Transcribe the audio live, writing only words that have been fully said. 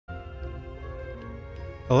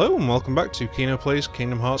Hello and welcome back to Kino-Plays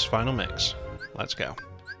Kingdom Hearts Final Mix. Let's go.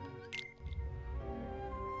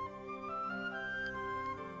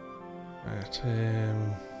 Right,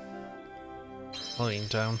 Volume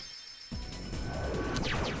down.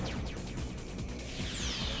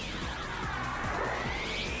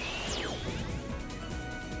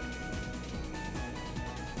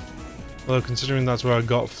 Although considering that's where I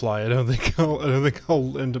got fly, I don't think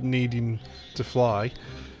I'll end up needing to fly.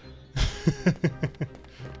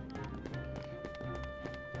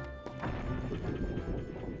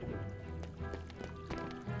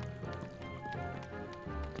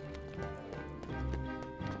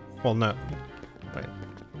 Well, no. Wait.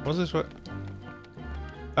 Was this what?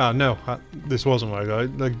 Oh, no. This wasn't where I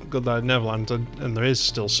got that at Neverland, and there is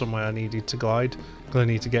still somewhere I needed to glide. Because I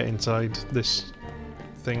need to get inside this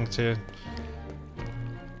thing to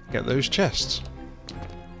get those chests.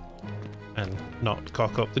 And not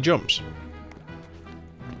cock up the jumps.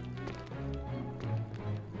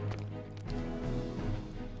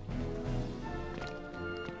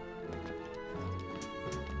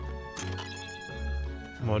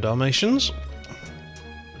 More Dalmatians.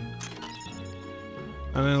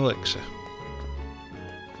 And an elixir.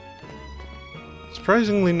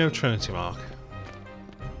 Surprisingly no Trinity mark.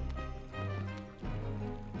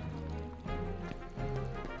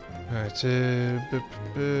 Right,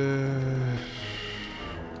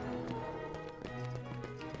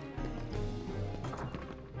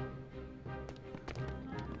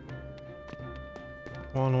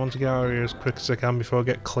 I want to get out of here as quick as I can before I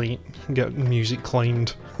get music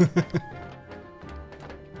claimed.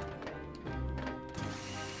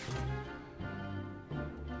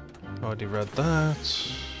 Already read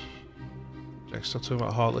that. Jack's still talking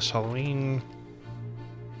about Heartless Halloween.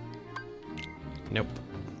 Nope.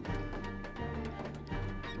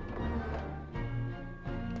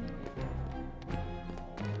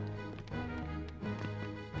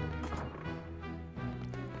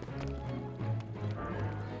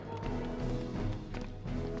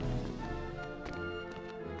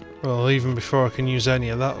 Well, even before I can use any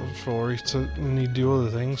of that for it, I need to do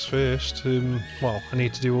other things first. Well, I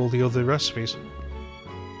need to do all the other recipes.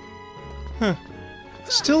 Huh.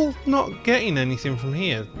 Still not getting anything from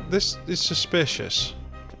here. This is suspicious.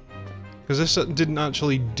 Because this didn't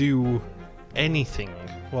actually do anything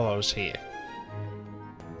while I was here.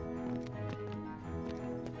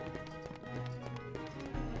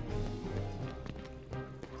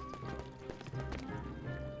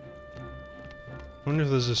 I wonder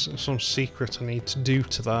if there's some secret I need to do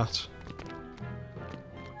to that.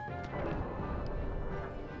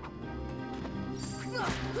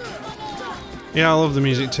 Yeah, I love the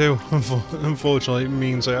music too. Unfortunately, it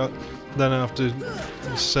means I then have to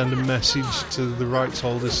send a message to the rights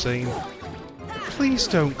holders saying, please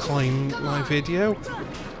don't claim my video.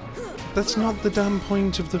 That's not the damn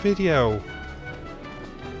point of the video.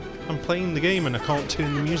 I'm playing the game and I can't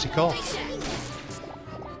turn the music off.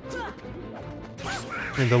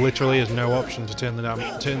 I mean, there literally is no option to turn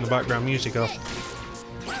the background music off.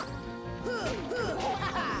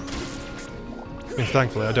 I mean,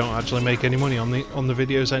 thankfully, I don't actually make any money on the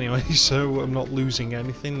videos anyway, so I'm not losing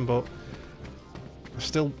anything. But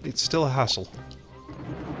it's still a hassle.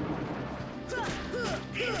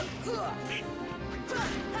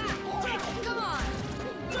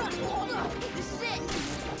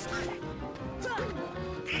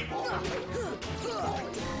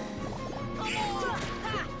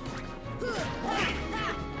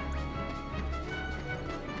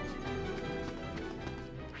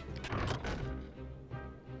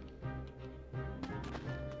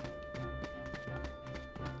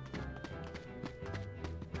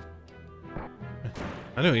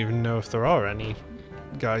 I don't even know if there are any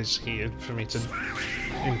guys here for me to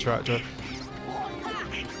interact with.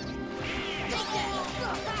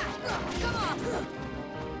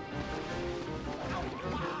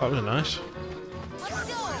 That was nice.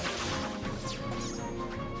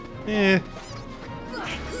 Yeah.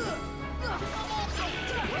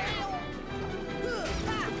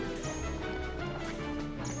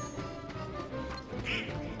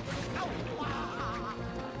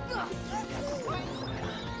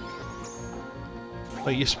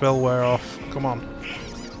 Let your spell wear off. Come on.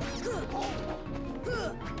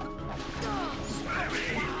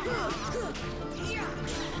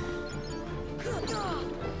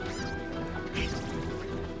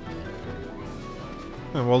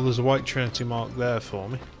 Oh, well, there's a white Trinity mark there for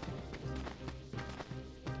me.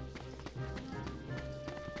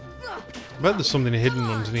 I bet there's something hidden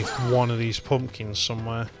underneath one of these pumpkins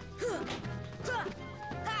somewhere.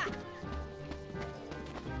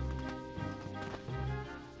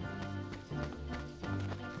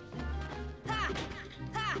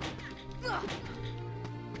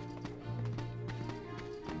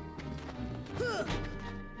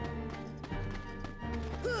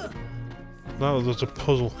 That was a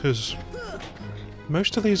puzzle, because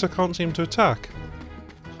most of these I can't seem to attack.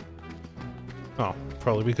 Oh,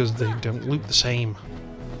 probably because they don't look the same.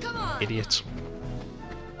 Idiot.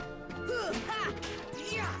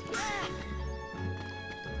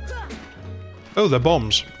 Oh, they're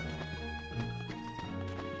bombs.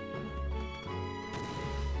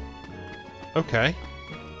 Okay.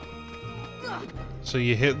 So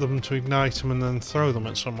you hit them to ignite them and then throw them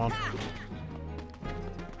at someone.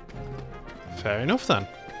 Fair enough then.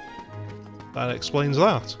 That explains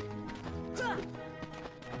that.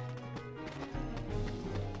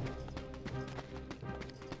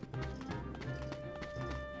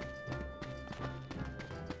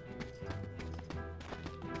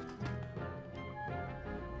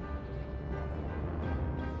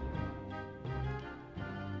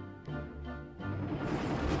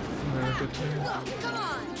 Come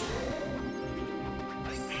on!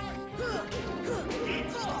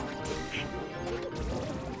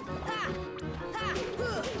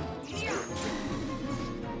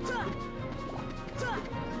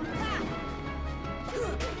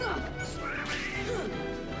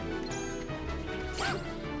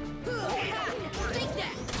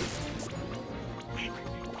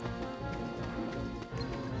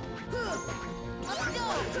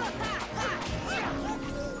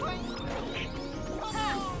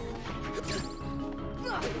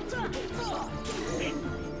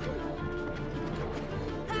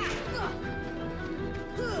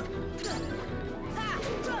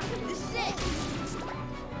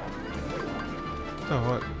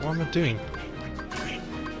 Oh, what am I doing?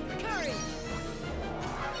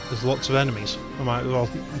 There's lots of enemies. I might as well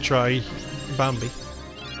try Bambi.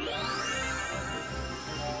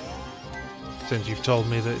 Since you've told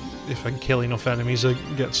me that if I kill enough enemies I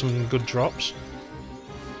get some good drops.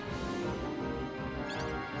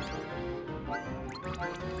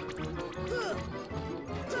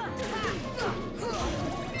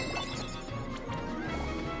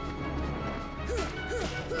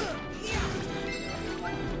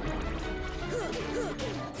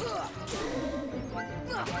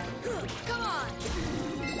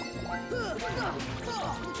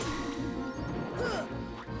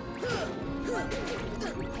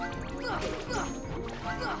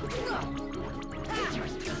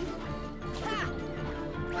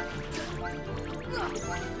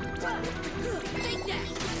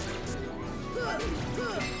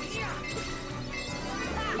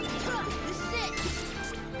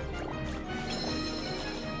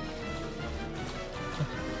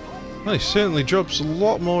 Well, it certainly drops a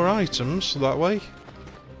lot more items that way.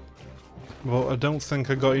 But I don't think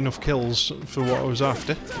I got enough kills for what I was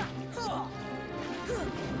after.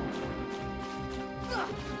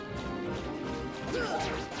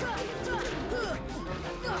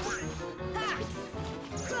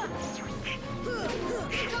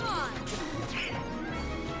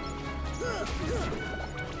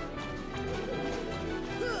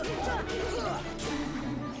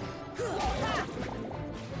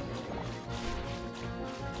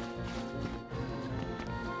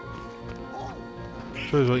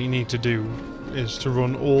 I suppose what you need to do is to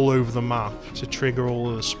run all over the map to trigger all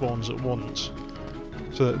of the spawns at once,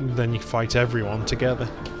 so that then you fight everyone together.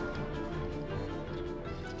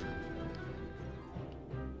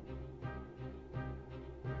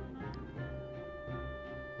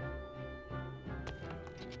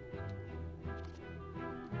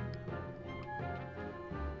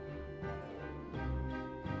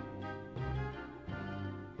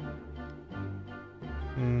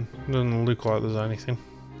 Doesn't look like there's anything.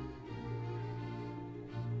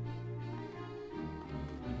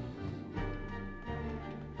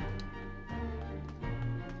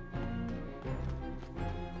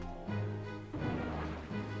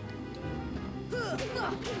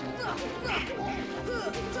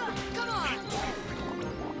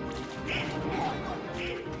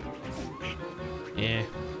 Yeah.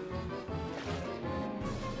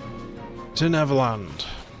 To Neverland.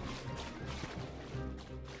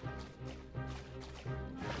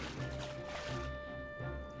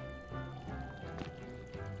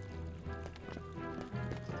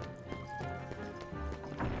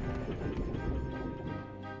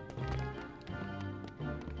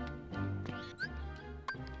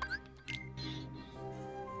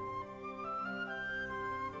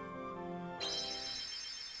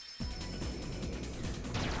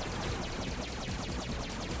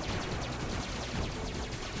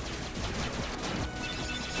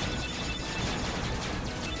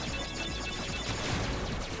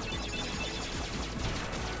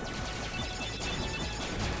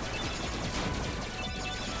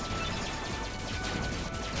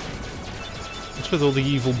 With all the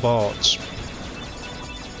evil bots.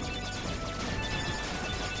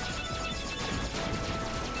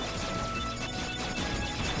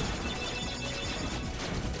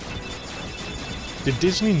 Did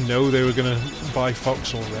Disney know they were gonna buy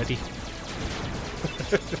Fox already?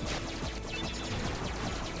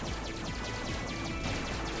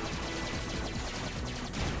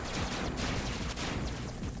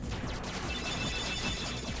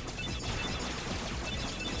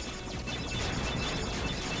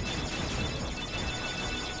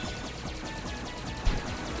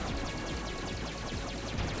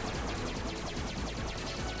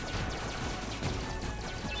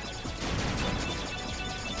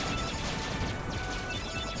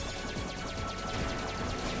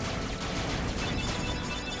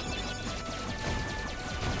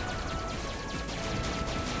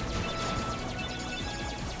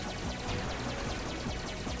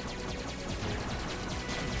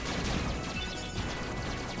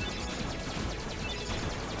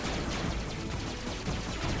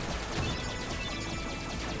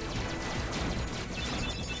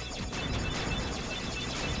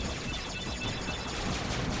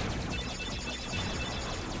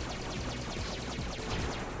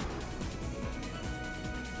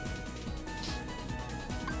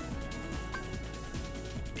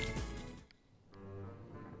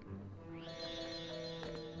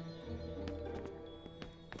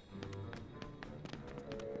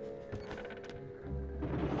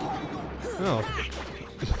 Oh.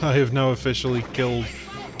 I have now officially killed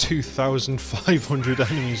 2,500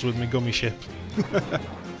 enemies with my gummy ship.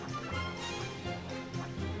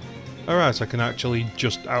 Alright, I can actually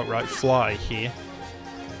just outright fly here.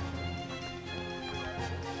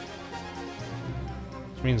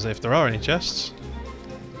 Which means that if there are any chests,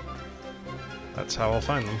 that's how I'll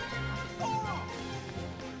find them.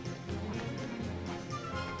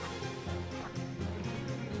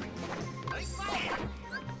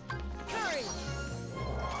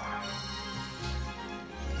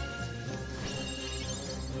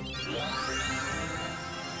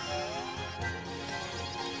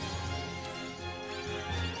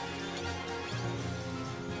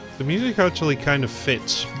 The music actually kind of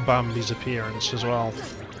fits Bambi's appearance as well.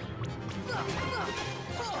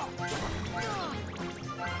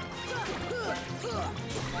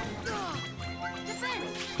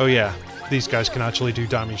 Oh yeah, these guys can actually do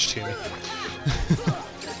damage to me.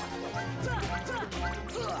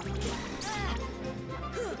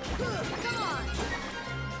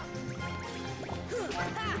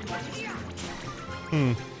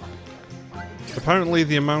 Apparently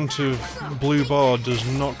the amount of blue bar does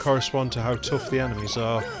not correspond to how tough the enemies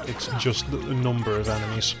are, it's just the number of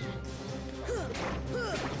enemies.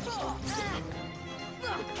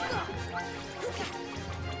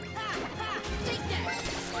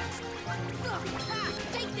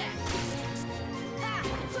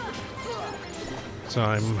 So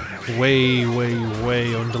I'm way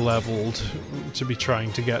underleveled to be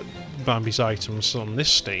trying to get Bambi's items on this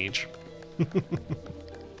stage.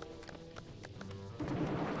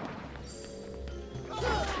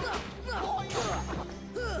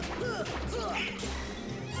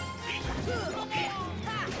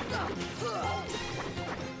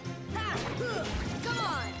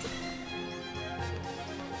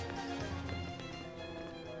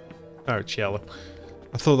 Oh, it's yellow.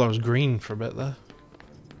 I thought that was green for a bit there.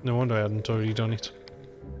 No wonder I hadn't already done it.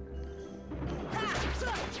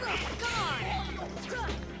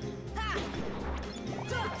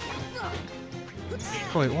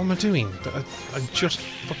 Wait, what am I doing? I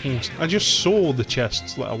just saw the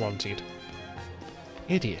chests that I wanted.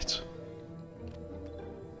 Idiot.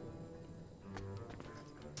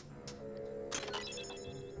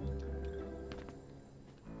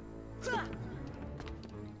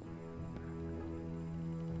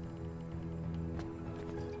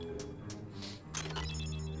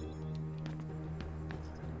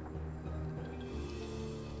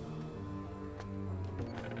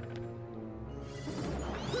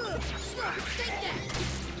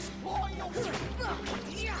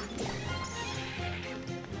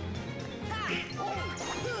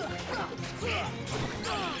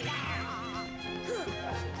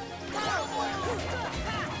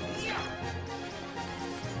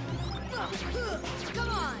 Come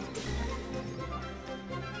on!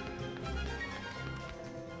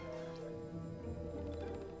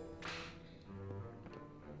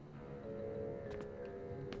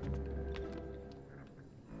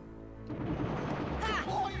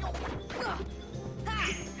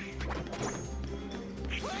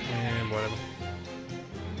 And whatever.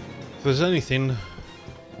 If there's anything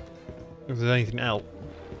else.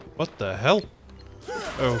 What the hell?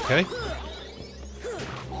 Okay.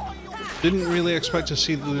 Didn't really expect to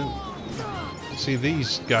see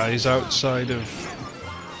these guys outside of...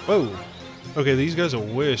 Whoa! Okay, these guys are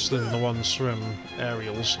worse than the ones from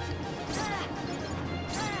Aerials.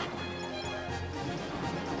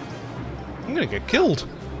 I'm gonna get killed.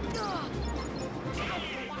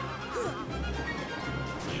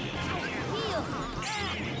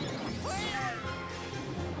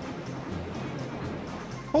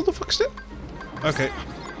 Hold the fuck still. Okay.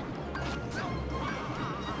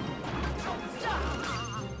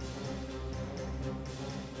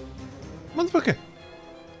 Motherfucker.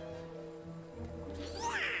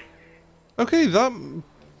 Okay, that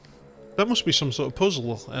must be some sort of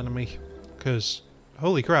puzzle enemy, because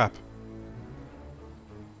holy crap.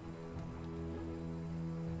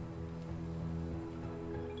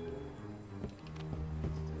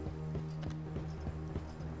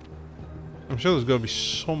 I'm sure there's got to be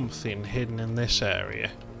something hidden in this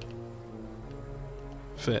area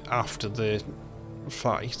for after the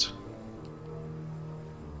fight.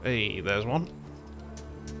 Hey, there's one.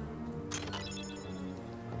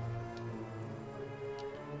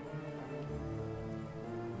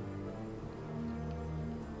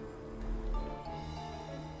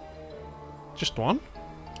 Just one?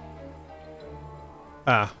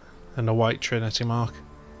 Ah, and a white Trinity mark.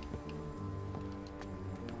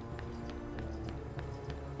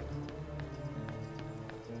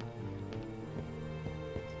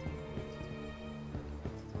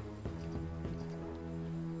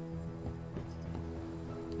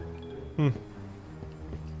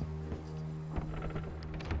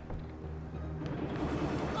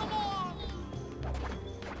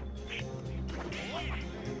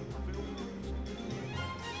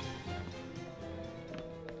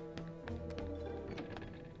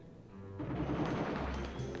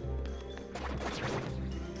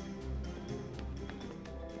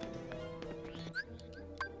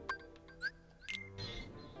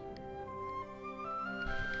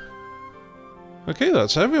 Okay,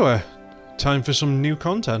 that's everywhere. Time for some new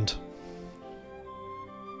content.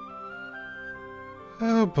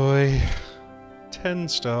 Oh boy. 10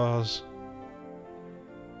 stars.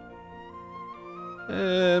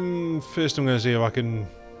 First I'm gonna see if I can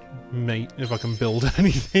build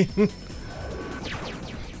anything.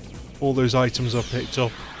 All those items I picked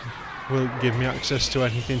up will give me access to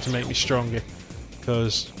anything to make me stronger.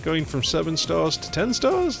 Because going from 7 stars to 10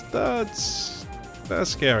 stars, that's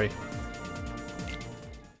scary.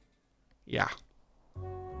 Yeah.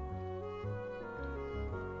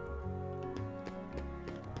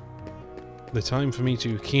 The time for me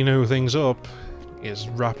to Kino things up is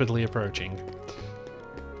rapidly approaching.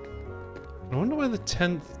 I wonder where the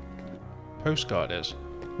 10th postcard is.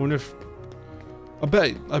 I wonder if... I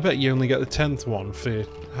bet you only get the 10th one for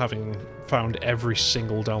having found every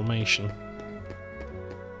single Dalmatian.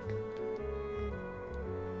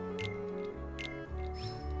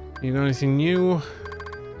 You got anything new?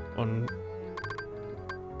 On...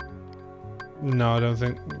 No, I don't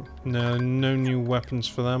think... No new weapons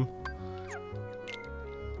for them.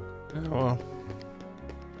 Oh well.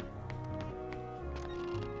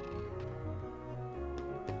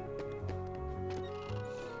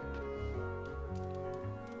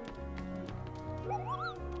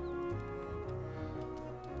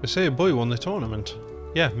 They say a boy won the tournament.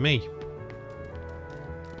 Yeah, me.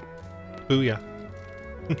 Booyah.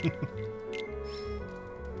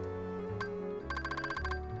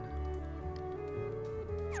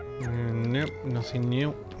 Nope, nothing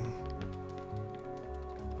new.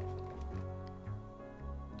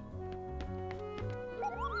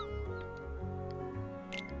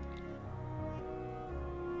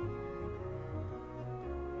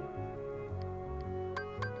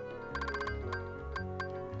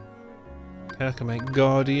 Okay, I can make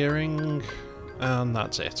guard earring, and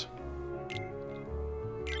that's it.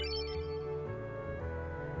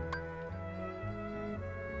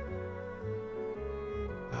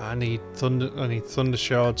 I need thunder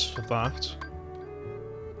shards for that.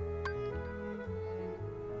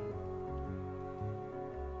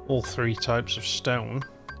 All 3 types of stone.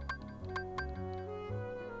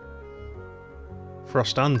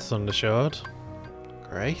 Frost and thunder shard.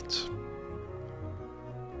 Great.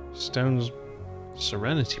 Stone's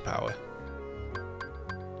serenity power.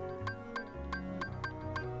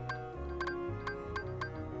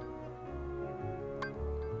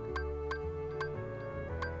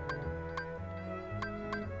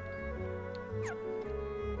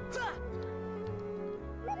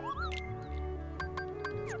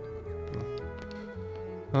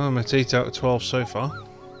 I'm at 8 out of 12 so far.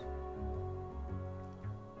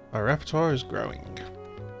 Our repertoire is growing.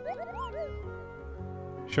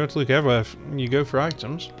 Sure to look everywhere if you go for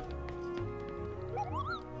items.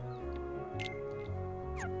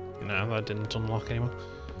 No, that didn't unlock anyone.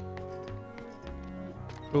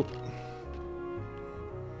 Oh.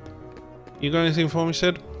 You got anything for me,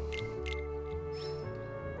 Sid?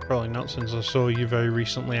 Probably not, since I saw you very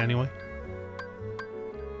recently anyway.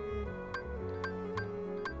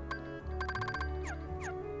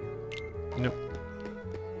 Nope.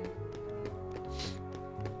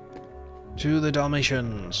 To the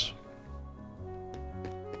Dalmatians.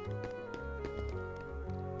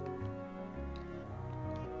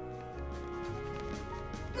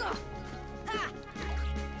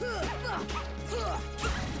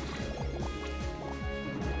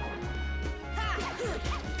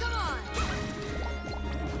 Come on.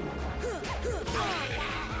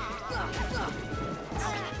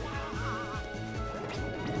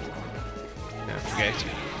 Yeah, forget it.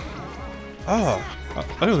 Oh,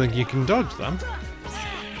 I don't think you can dodge them.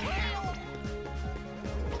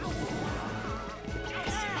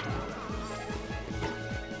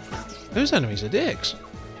 Those enemies are dicks.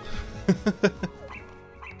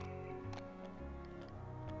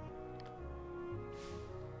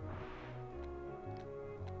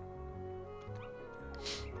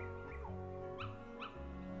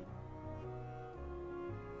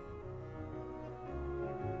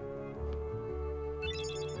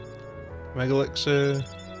 Megalixir,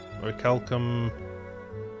 Orichalcum.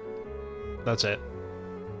 That's it.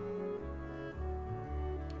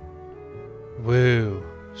 Woo,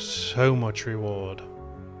 so much reward.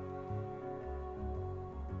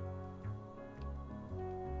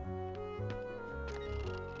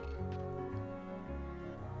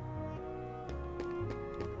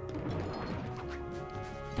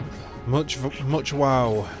 Much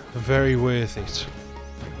wow, very worth it.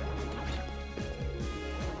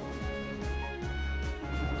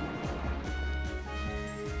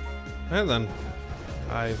 Right then,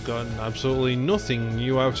 I've gotten absolutely nothing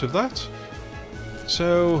new out of that,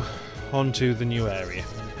 so on to the new area.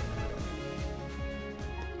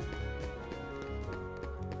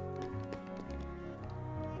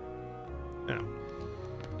 Now,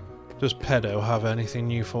 does Pedo have anything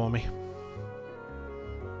new for me?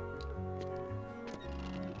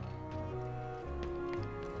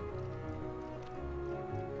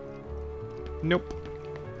 Nope.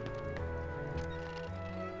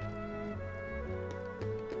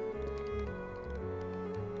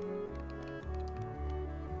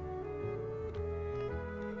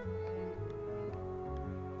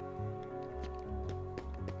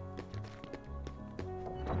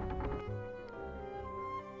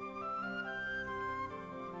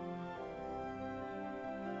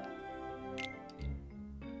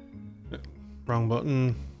 Wrong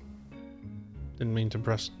button. Didn't mean to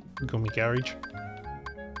press Gummy Garage.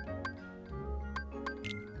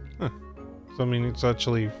 Huh. So I mean it's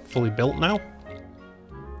actually fully built now?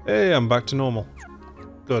 Hey, I'm back to normal.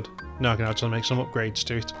 Good. Now I can actually make some upgrades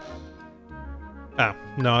to it. Ah,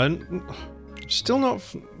 no, I'm still not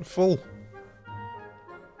full.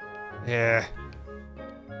 Yeah.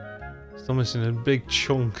 Still missing a big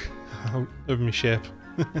chunk out of my ship.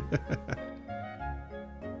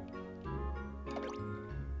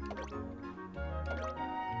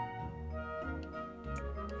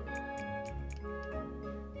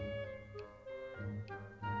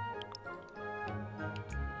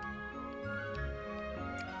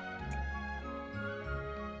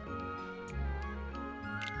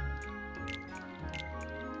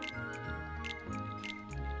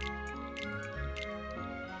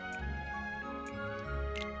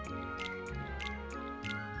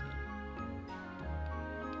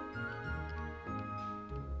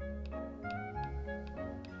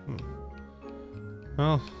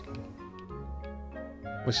 Well,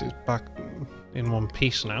 this is back in one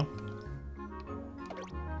piece now.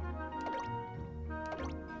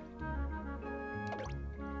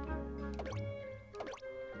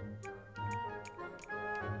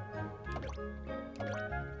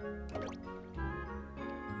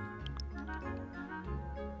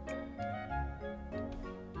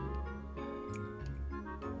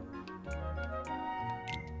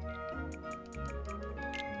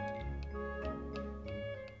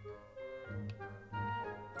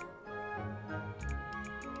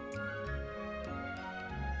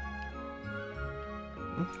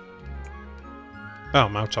 Oh,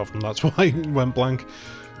 I'm out of them, that's why it went blank.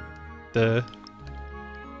 Duh.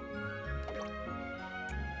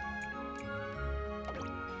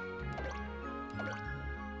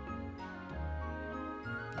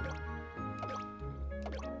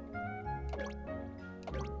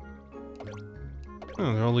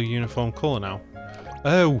 Oh, they're all a uniform colour now.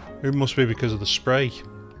 Oh, it must be because of the spray.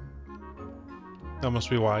 That must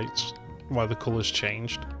be why the colour's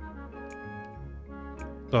changed.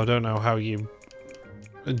 Though I don't know how you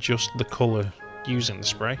adjust the colour using the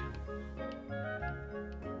spray.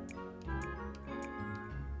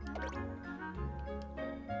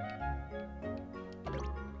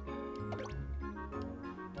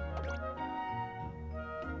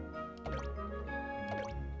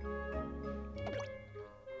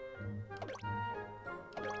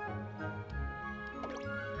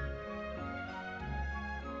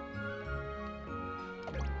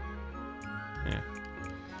 Yeah.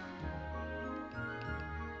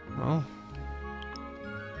 Well,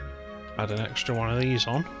 add an extra one of these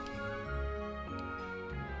on.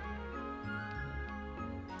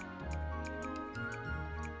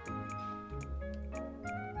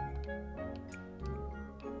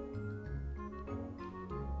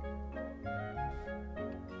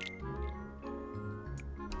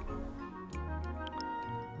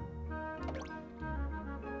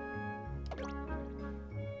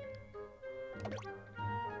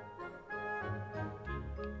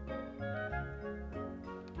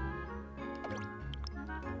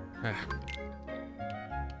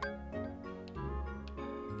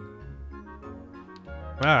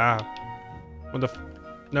 Ah. What the f...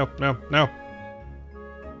 No, no, no.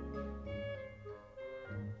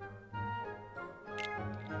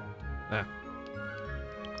 Ah.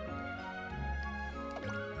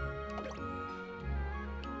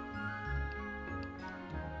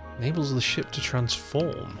 Enables the ship to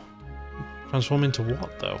transform. Transform into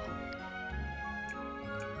what, though?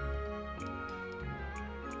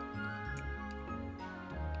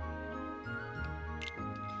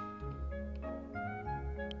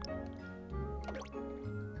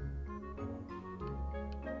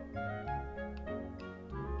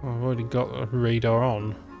 I've already got a radar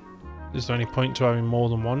on. Is there any point to having more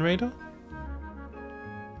than one radar?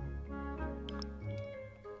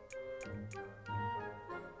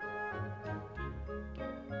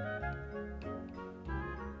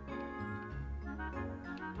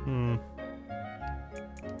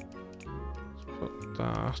 Let's put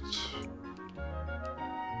that.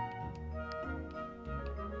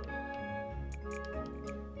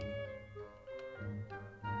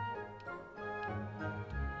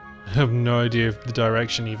 I have no idea if the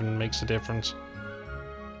direction even makes a difference.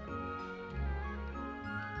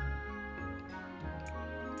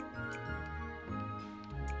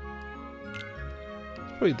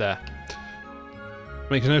 It's probably there.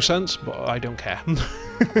 Makes no sense, but I don't care.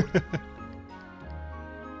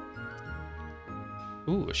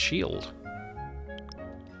 Ooh, a shield.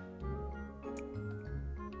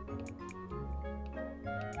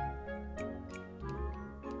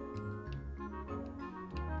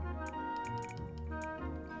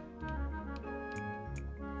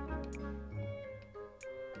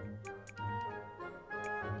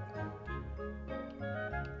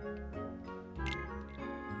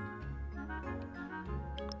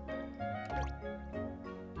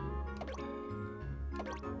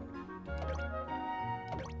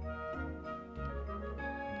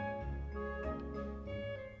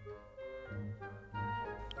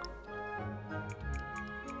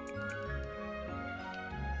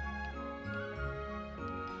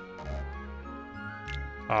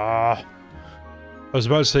 Ah. I was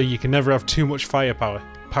about to say you can never have too much firepower.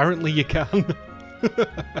 Apparently you can.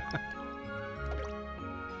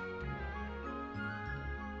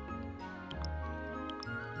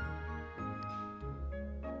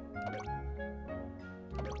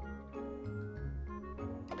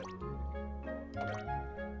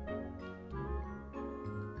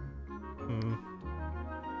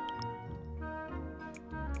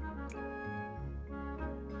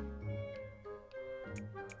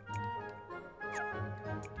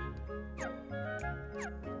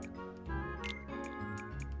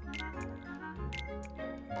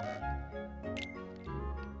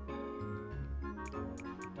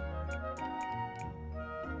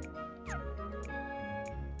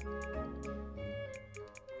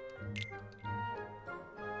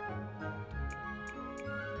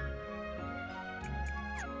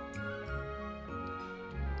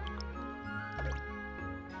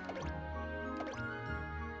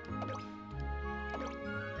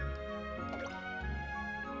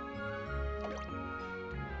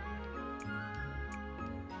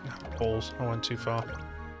 Balls, I went too far.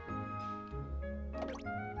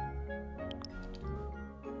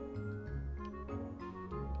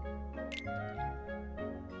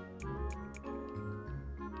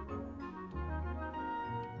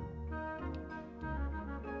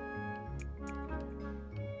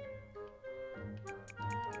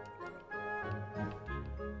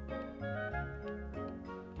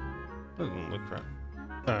 Doesn't look right.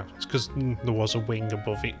 Oh, it's because there was a wing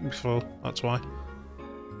above it before, that's why.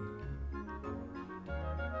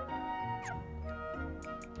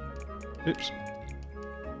 Oops.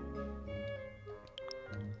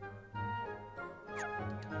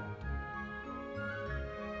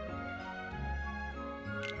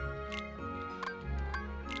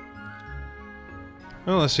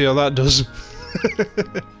 Well, let's see how that does.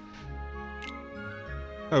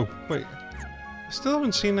 Oh, wait. I still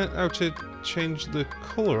haven't seen how to change the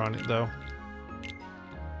colour on it, though.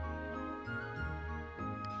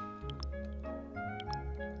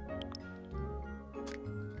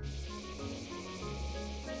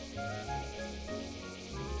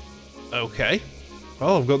 Okay.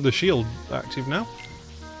 Well, I've got the shield active now.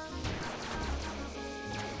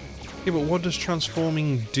 Yeah, but what does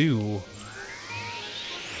transforming do?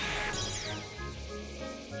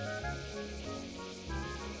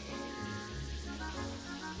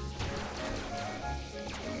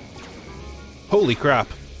 Holy crap.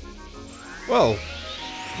 Well,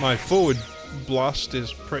 my forward blast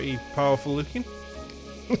is pretty powerful looking.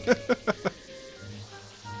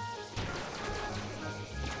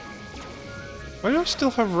 Why do I still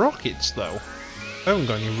have rockets, though? I haven't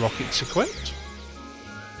got any rockets equipped.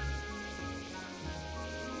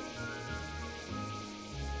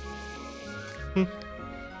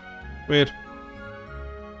 Weird.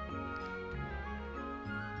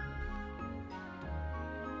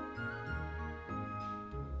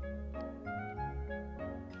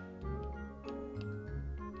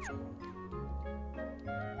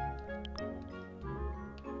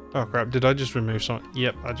 Oh crap, did I just remove something?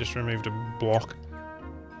 Yep, I just removed a block.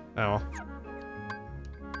 Oh well.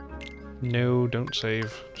 No, don't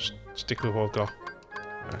save. Just stick with what I've got.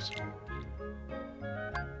 Nice.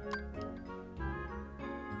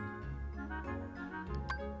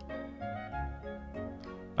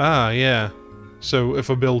 Ah, yeah. So if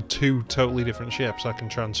I build two totally different ships, I can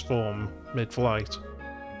transform mid-flight.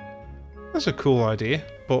 That's a cool idea,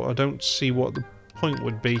 but I don't see what the point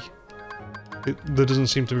would be. There doesn't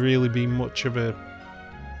seem to really be much of a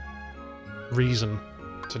reason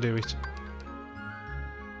to do it.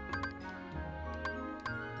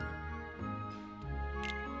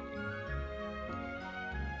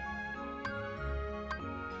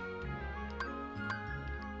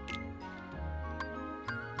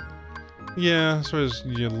 Yeah, I suppose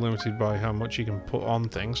you're limited by how much you can put on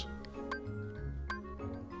things.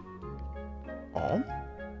 Oh?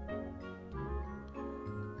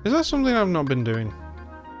 Is that something I've not been doing?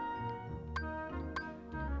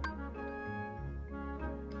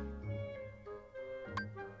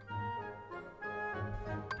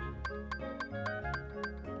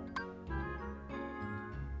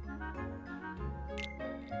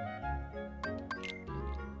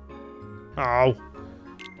 Ow!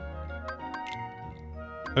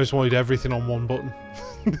 I just wanted everything on one button.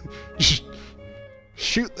 Just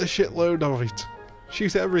shoot the shitload of it.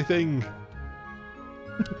 Shoot everything.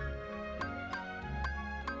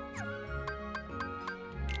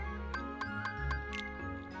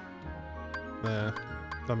 There.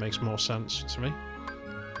 That makes more sense to me.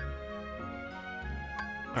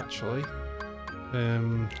 Actually.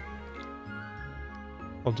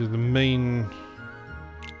 I'll do the main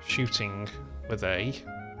shooting with A.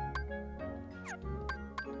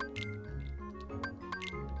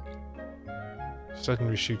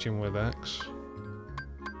 Secondary shooting with X.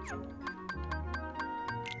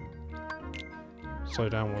 Slow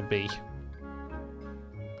down with B.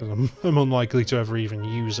 Because I'm unlikely to ever even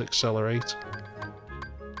use accelerate.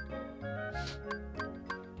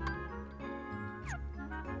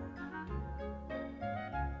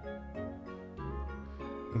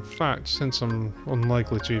 In fact, since I'm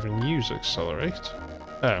unlikely to even use accelerate...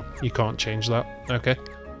 Oh, you can't change that. Okay.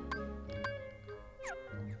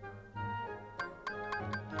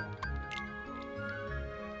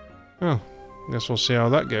 Oh, guess we'll see how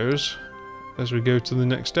that goes as we go to the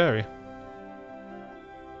next area.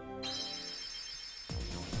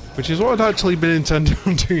 Which is what I'd actually been intending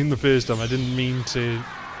on doing the first time. I didn't mean to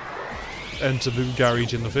enter the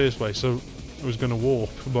garage in the first place, so I was going to warp,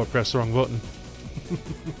 but I pressed the wrong button.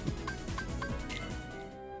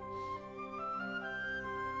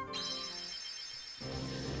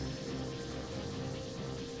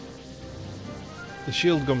 The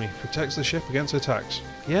shield gummy protects the ship against attacks.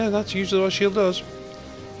 Yeah, that's usually what shield does.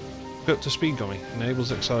 Go up to speed gummy.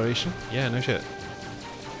 Enables acceleration. Yeah, no shit.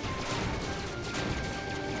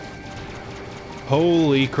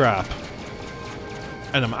 Holy crap.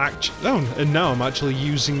 And I'm actually... Oh, and now I'm actually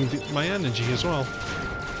using my energy as well.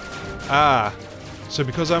 Ah. So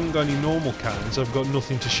because I haven't got any normal cannons, I've got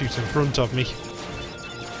nothing to shoot in front of me.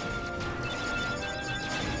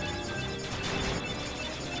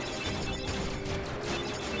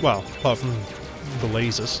 Well, apart from the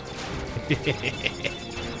lasers.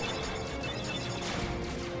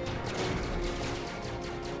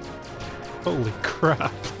 Holy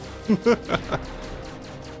crap.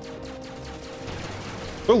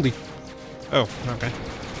 Holy... Oh, okay.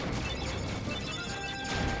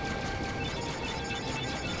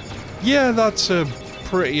 Yeah, that's a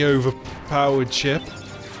pretty overpowered ship.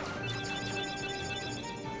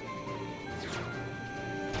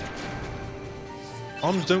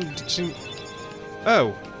 Arms don't seem...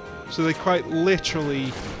 Oh, so they quite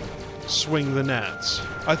literally swing the nets.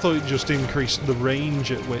 I thought it just increased the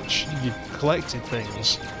range at which you collected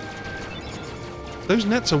things. Those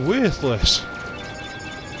nets are worthless.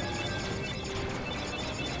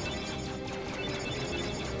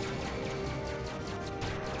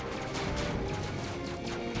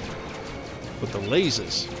 But the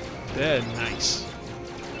lasers, they're nice.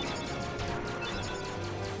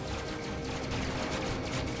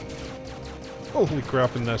 Holy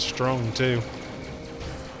crap, and they're strong too.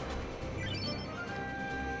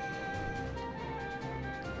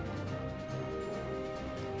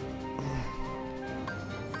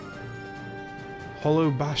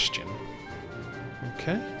 Hollow Bastion.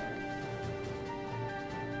 Okay.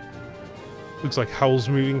 Looks like Howl's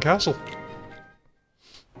Moving Castle.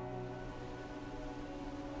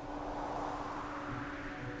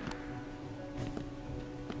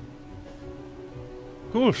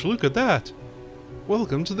 Gosh, look at that!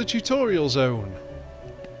 Welcome to the tutorial zone!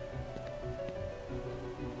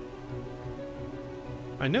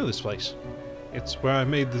 I know this place. It's where I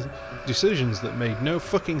made the decisions that made no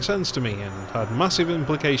fucking sense to me and had massive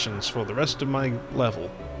implications for the rest of my level.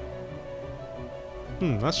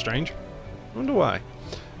 That's strange. Wonder why.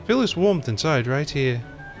 I feel this warmth inside right here.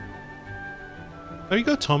 There you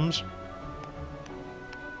go, Tums.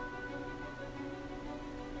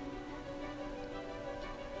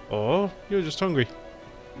 Or you're just hungry.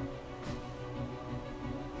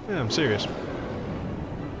 Yeah, I'm serious.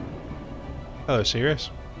 Hello, serious.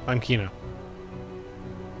 I'm Kino.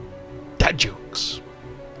 Dad jokes.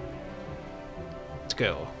 Let's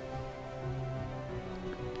go.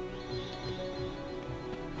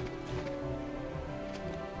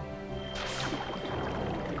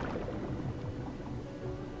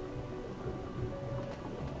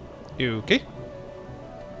 You okay?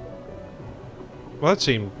 Well, that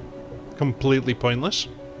seemed completely pointless.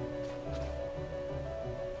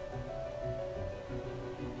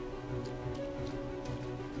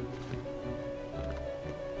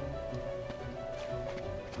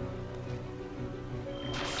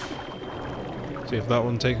 See if that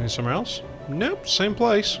one takes me somewhere else. Nope, same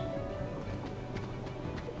place.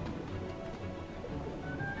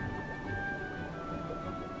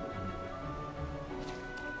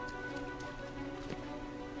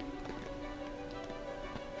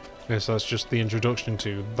 Guess that's just the introduction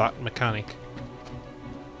to that mechanic.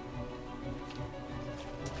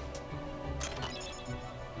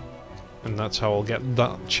 And that's how I'll get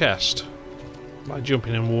that chest, by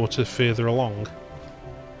jumping in water further along.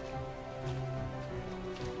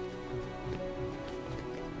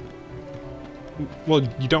 Well,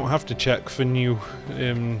 you don't have to check for new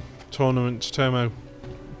tournaments. Tomo,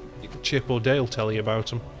 Chip or Dale tell you about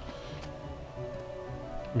them.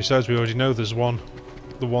 Besides, we already know there's one.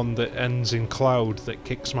 The one that ends in cloud that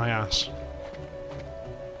kicks my ass.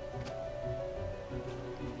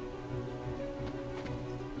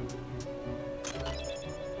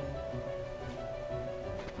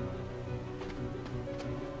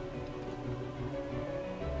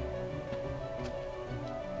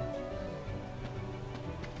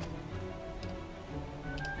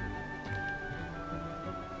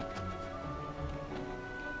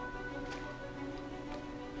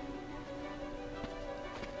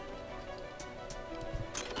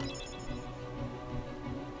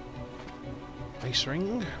 Ice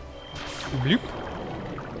ring. Bloop.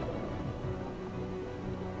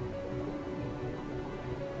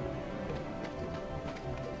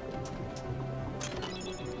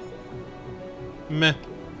 Meh.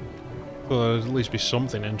 Well, there'll at least be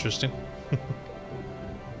something interesting.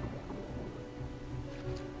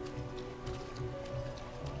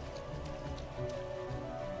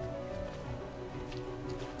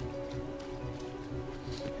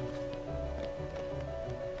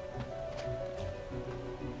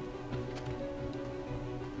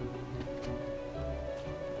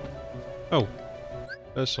 Oh,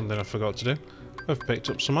 there's something I forgot to do. I've picked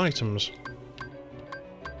up some items.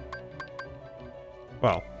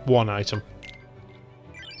 Well, one item.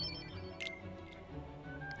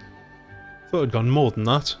 Thought I'd gone more than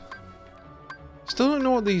that. Still don't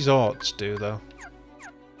know what these arts do, though.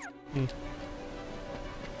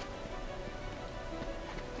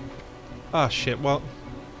 Ah, shit. Well,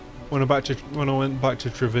 when I went back to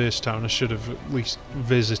Traverse Town, I should have at least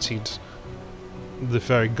visited the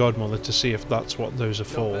fairy godmother to see if that's what those are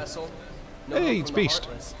for. Vessel, no Hey, help it's from the Beast.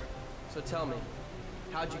 Heartless. So tell me,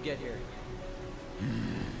 how'd you get here?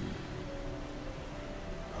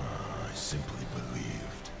 I simply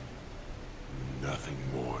believed. Nothing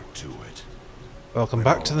more to it. Welcome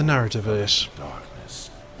back to the Narrativeverse.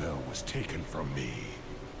 Darkness, Belle was taken from me.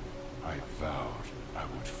 I vowed I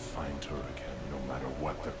would find her again, no matter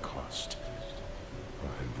what the cost.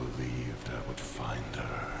 I believed I would find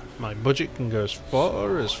her. My budget can go as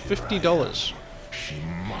far as $50. She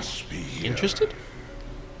must be here. Interested?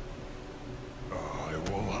 I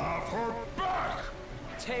will have her back!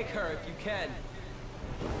 Take her if you can.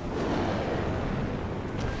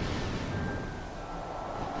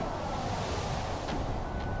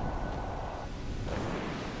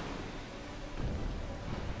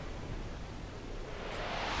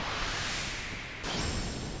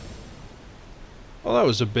 Well, that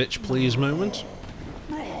was a bitch please moment.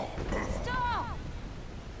 Stop!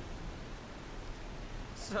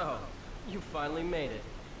 So, you finally made it.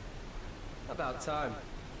 About time.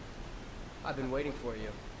 I've been waiting for you.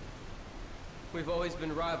 We've always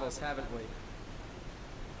been rivals, haven't we?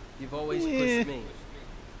 You've always pushed me,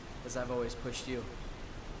 as I've always pushed you.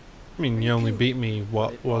 I mean, you only beat me,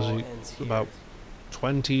 what was it, about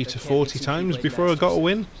 20 to 40 times before I got a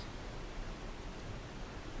win?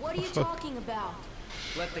 What are you talking about?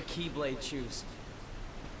 Let the Keyblade choose.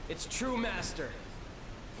 It's true master.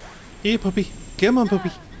 Here, puppy. Come on,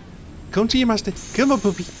 puppy. Come to your master. Come on,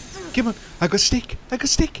 puppy. Come on. I got stick. I got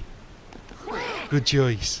stick. Good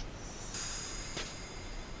choice.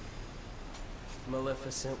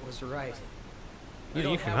 Maleficent was right. Yeah, you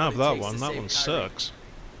don't can have have what it that takes one. to That save one Kyrie. sucks.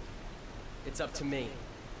 It's up to me.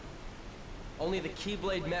 Only the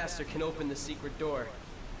Keyblade Master can open the secret door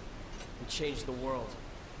and change the world.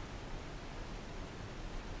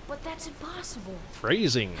 But that's impossible.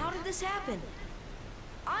 Phrasing. How did this happen?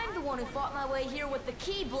 I'm the one who fought my way here with the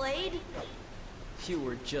Keyblade. You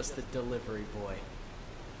were just the delivery boy.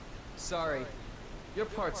 Sorry, your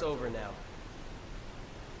part's over now.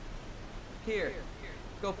 Here,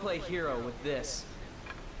 go play hero with this.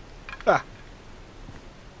 Ah.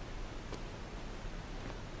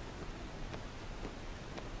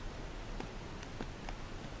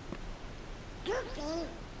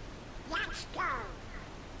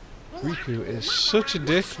 Riku is such a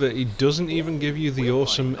dick that he doesn't even give you the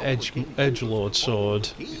awesome edgelord sword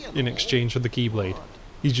in exchange for the Keyblade.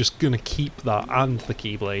 He's just gonna keep that and the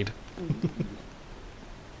Keyblade.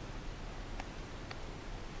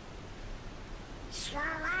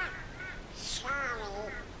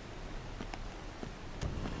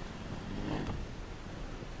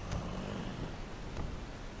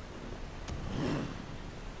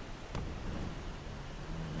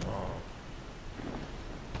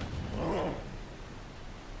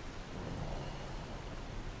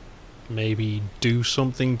 Maybe do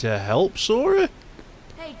something to help Sora?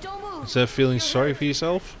 Hey, don't move. Instead of feeling You're sorry hurt. for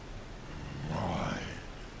yourself? Why?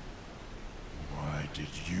 Why did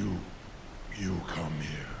you come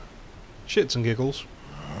here? Shits and giggles.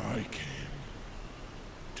 I came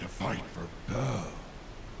to fight for Belle.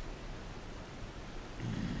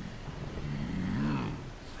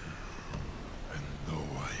 And though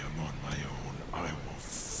I am on my own, I will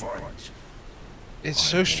fight. It's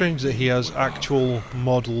so strange that he has actual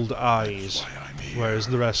modelled eyes, Why I'm here. whereas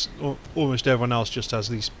the rest, almost everyone else just has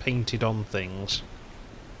these painted on things.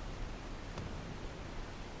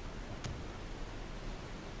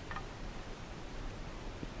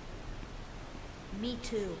 Me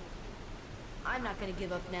too. I'm not gonna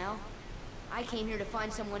give up now. I came here to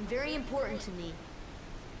find someone very important to me.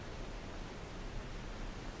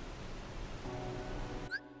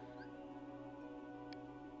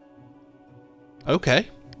 Okay,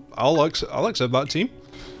 I'll accept that, team.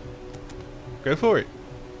 Go for it.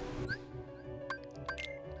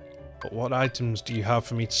 But what items do you have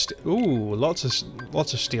for me to ooh, lots of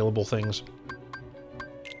stealable things.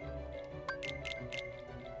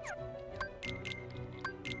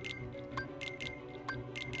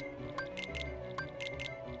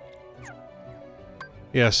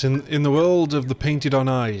 Yes, in the world of the painted on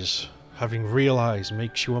eyes, having real eyes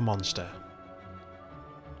makes you a monster.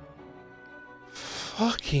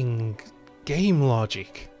 Fucking game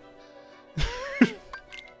logic.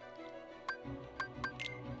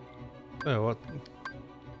 Oh, what?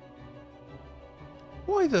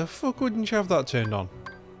 Why the fuck wouldn't you have that turned on?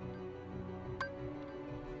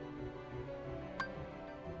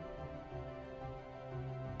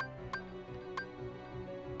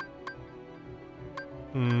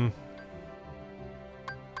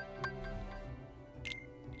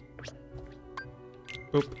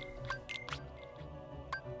 Oop.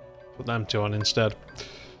 Put them two on instead.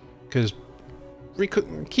 Because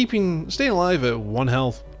staying alive at 1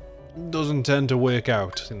 health doesn't tend to work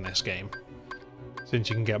out in this game, since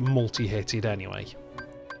you can get multi-hitted anyway.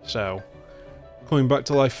 So, coming back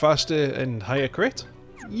to life faster and higher crit?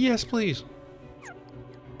 Yes, please.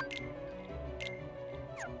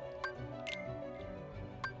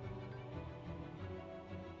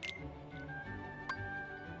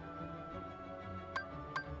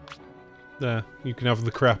 There, you can have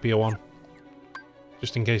the crappier one.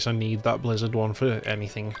 Just in case I need that blizzard one for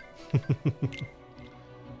anything. Do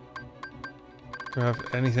I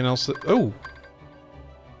have anything else that... Oh!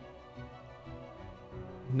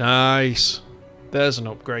 Nice! There's an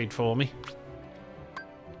upgrade for me.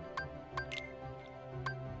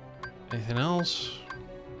 Anything else?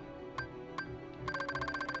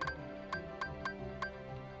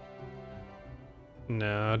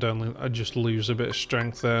 No, I just lose a bit of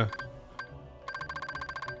strength there.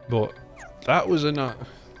 But that was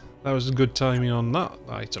a good timing on that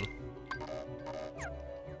item.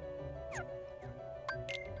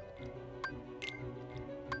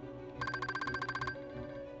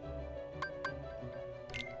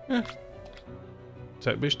 Yeah.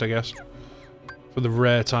 Tech boost, I guess. For the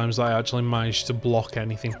rare times that I actually managed to block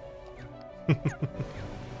anything.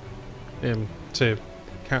 To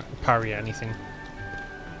parry anything.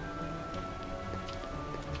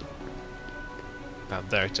 Ah,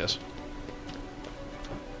 there it is.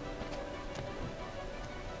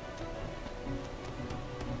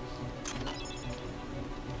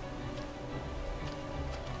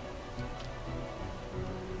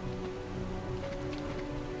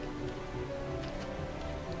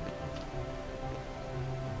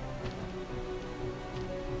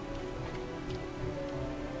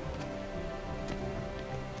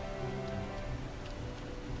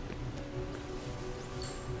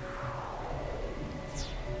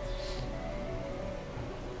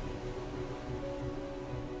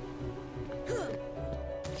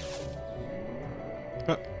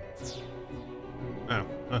 Oh,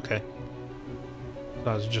 okay.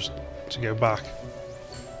 That was just to go back.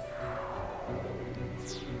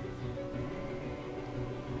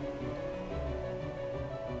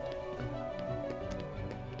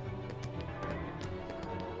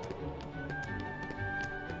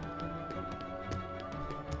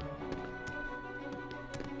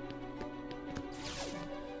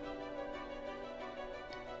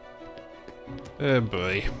 Oh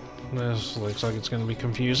boy. This looks like it's going to be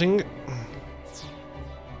confusing.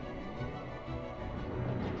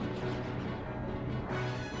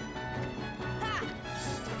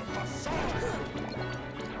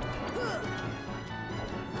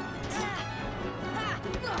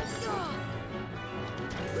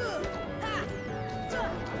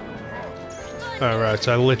 Alright,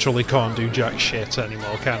 I literally can't do jack shit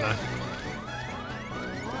anymore, can I?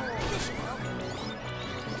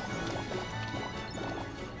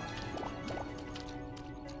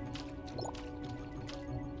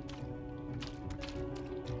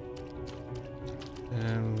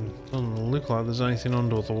 Doesn't look like there's anything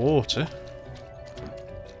under the water.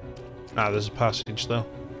 Ah, there's a passage though.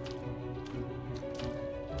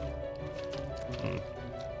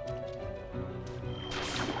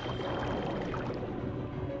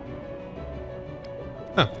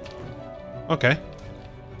 Oh. Okay.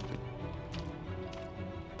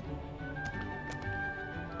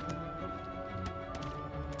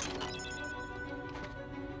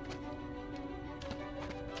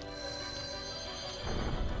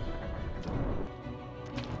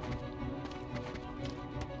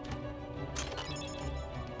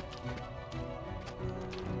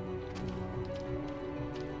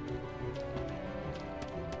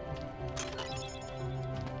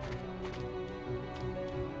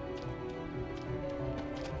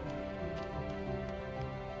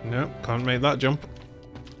 Nope, can't make that jump.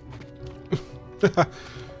 That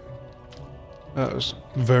was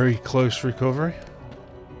very close recovery.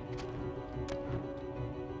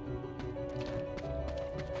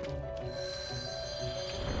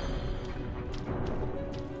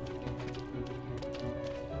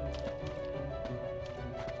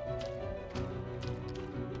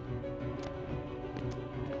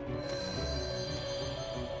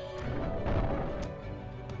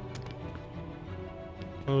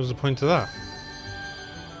 What was the point of that?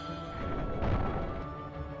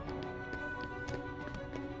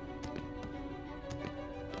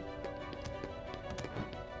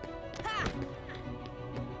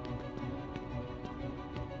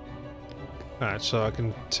 Alright, so I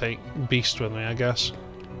can take Beast with me, I guess.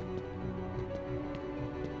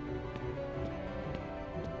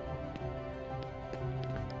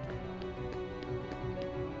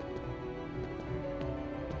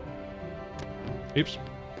 Oops.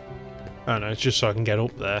 Oh no, it's just so I can get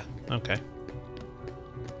up there. Okay.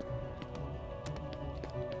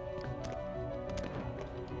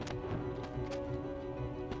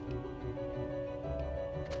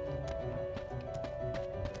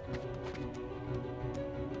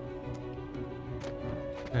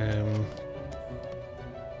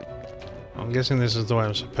 I'm guessing this is the way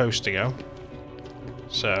I'm supposed to go.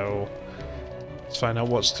 So, Let's find out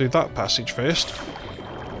what's through that passage first.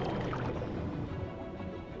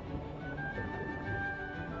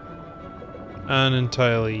 An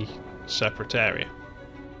entirely separate area.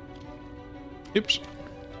 Oops.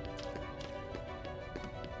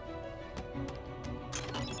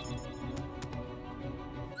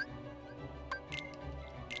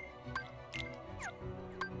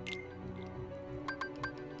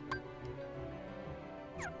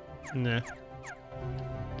 Nah.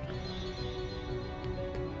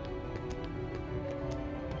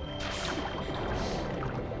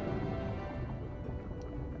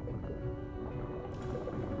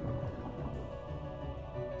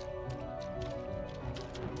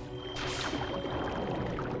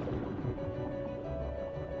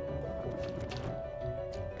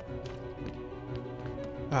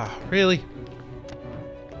 Ah, really?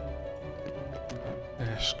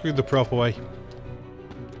 Yeah, screw the proper way.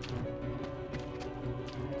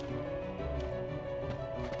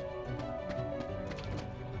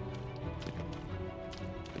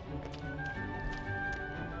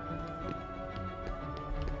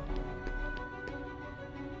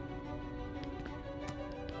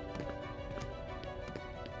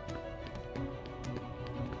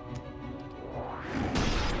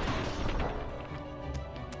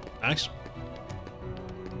 Nice.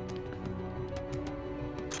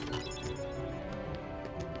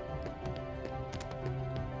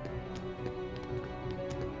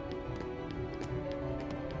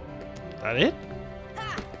 That it?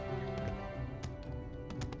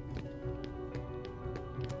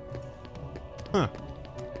 Huh.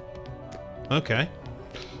 Okay.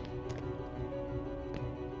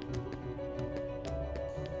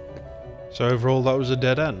 So overall that was a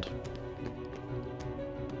dead end.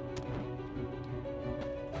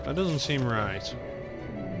 That doesn't seem right.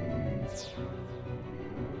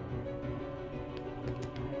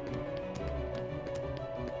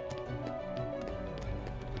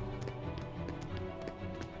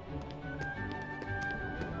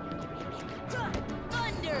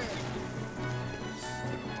 Thunder!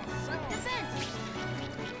 Defense!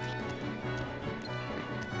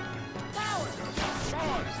 Power!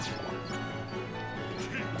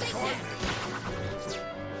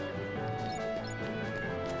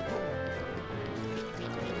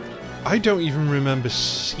 I don't even remember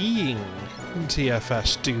seeing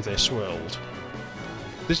TFS do this world.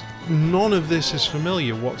 None of this is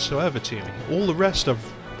familiar whatsoever to me. All the rest I've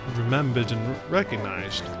remembered and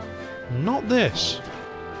recognised. Not this.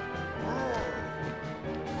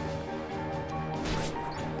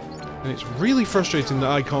 And it's really frustrating that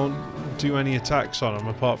I can't do any attacks on him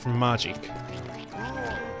apart from magic.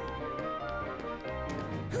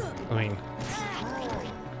 I mean,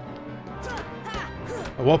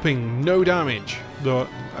 a whopping no damage, though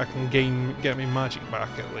I can get my magic back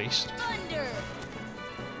at least. Thunder!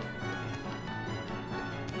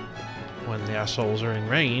 When the assholes are in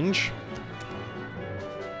range.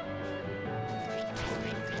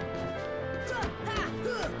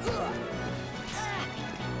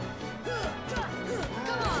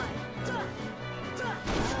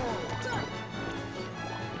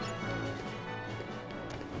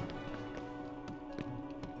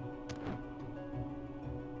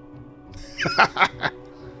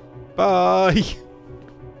 Bye!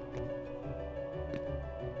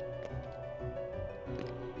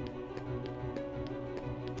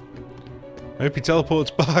 I hope he teleports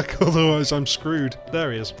back, otherwise I'm screwed.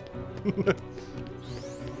 There he is. Come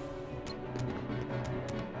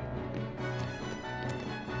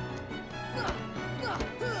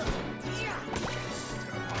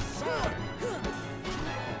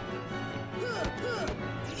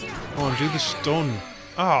on, do the stun.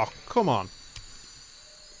 Oh, come on.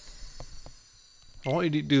 I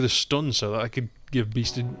wanted you to do the stun so that I could give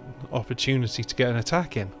Beast an opportunity to get an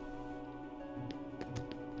attack in.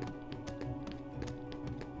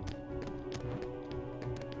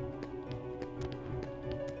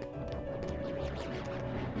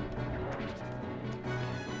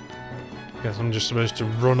 Guess I'm just supposed to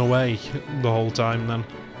run away the whole time then.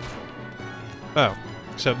 Oh,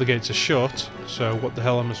 except the gates are shut, so what the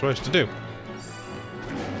hell am I supposed to do?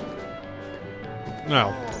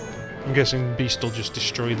 No. I'm guessing Beast will just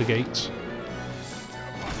destroy the gates.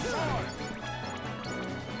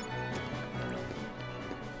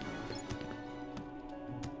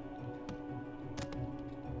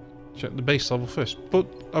 Check the base level first. But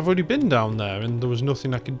I've already been down there and there was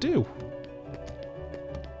nothing I could do.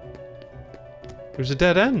 It was a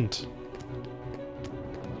dead end.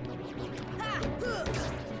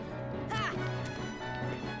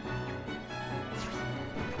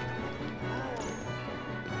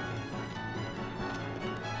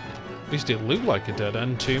 At least it looked like a dead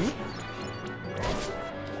end to me.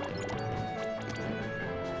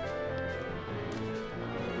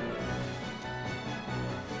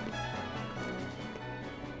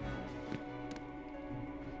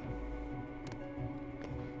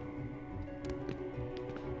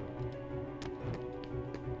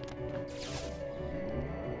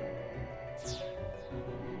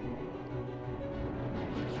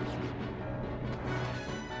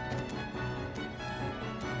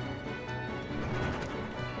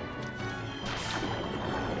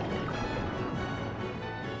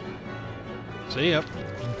 See ya.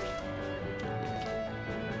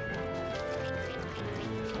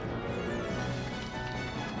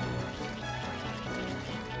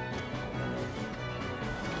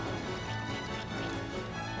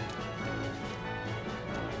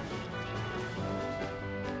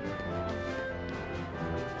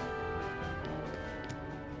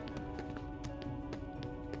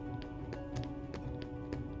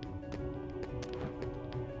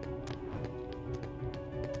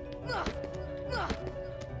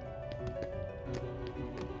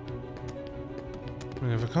 I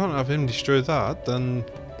mean, if I can't have him destroy that, then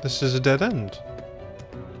this is a dead end.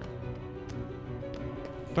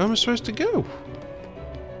 Where am I supposed to go?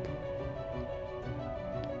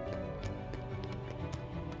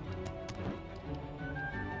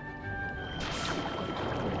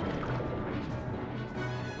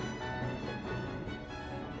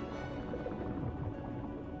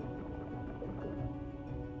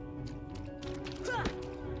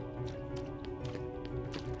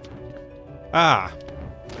 Ah!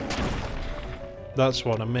 That's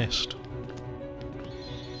what I missed.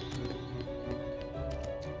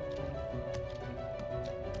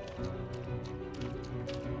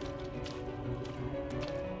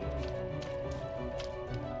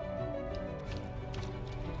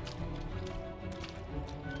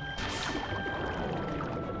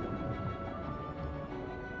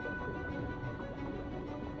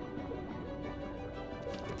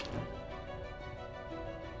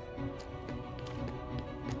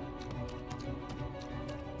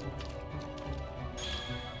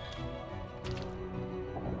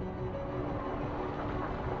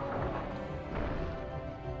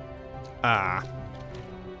 Ah,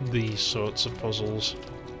 these sorts of puzzles.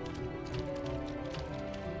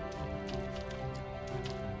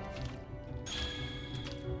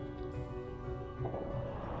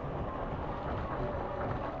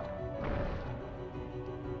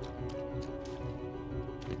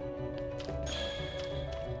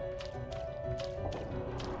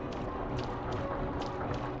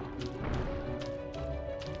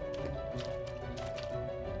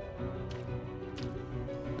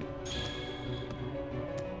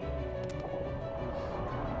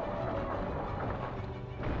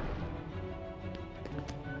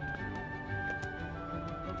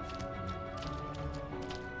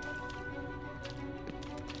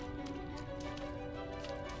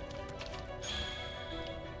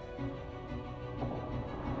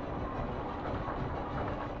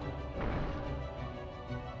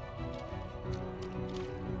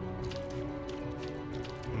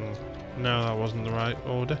 No, that wasn't the right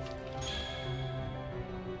order.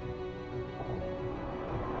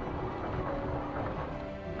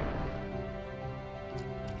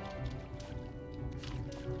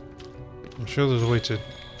 I'm sure there's a way to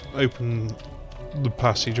open the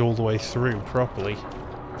passage all the way through properly.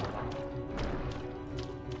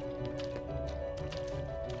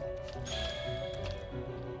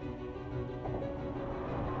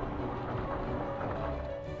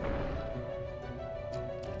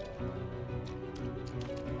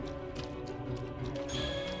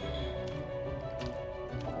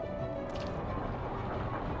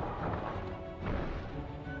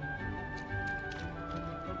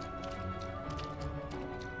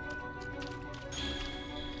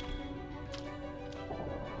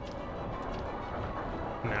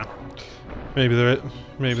 No. Maybe there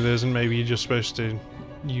isn't. Maybe you're just supposed to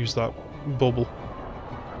use that bubble.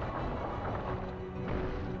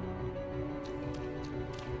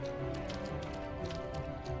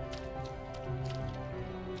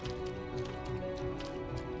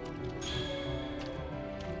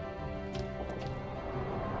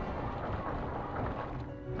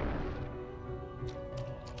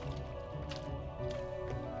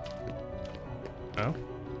 No.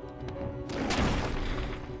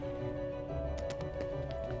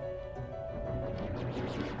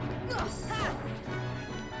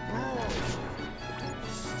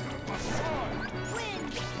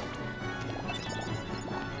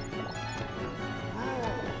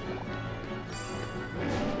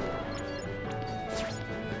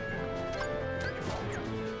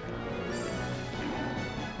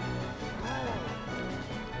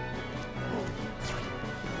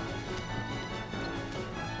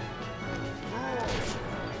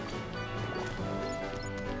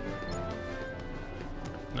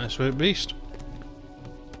 Nice work, beast.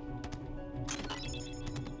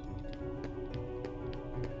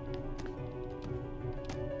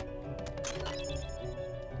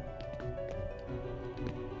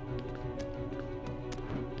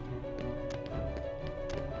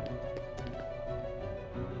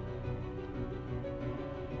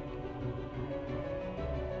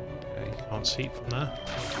 Can't see it from there.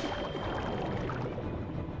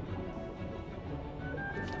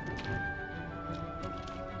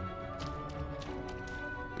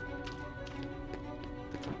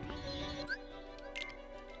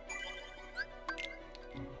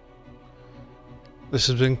 This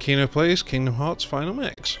has been Kino-Plays Kingdom Hearts Final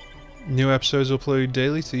Mix. New episodes uploaded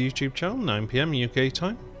daily to the YouTube channel, 9 PM UK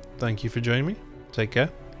time. Thank you for joining me. Take care,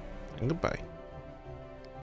 and goodbye.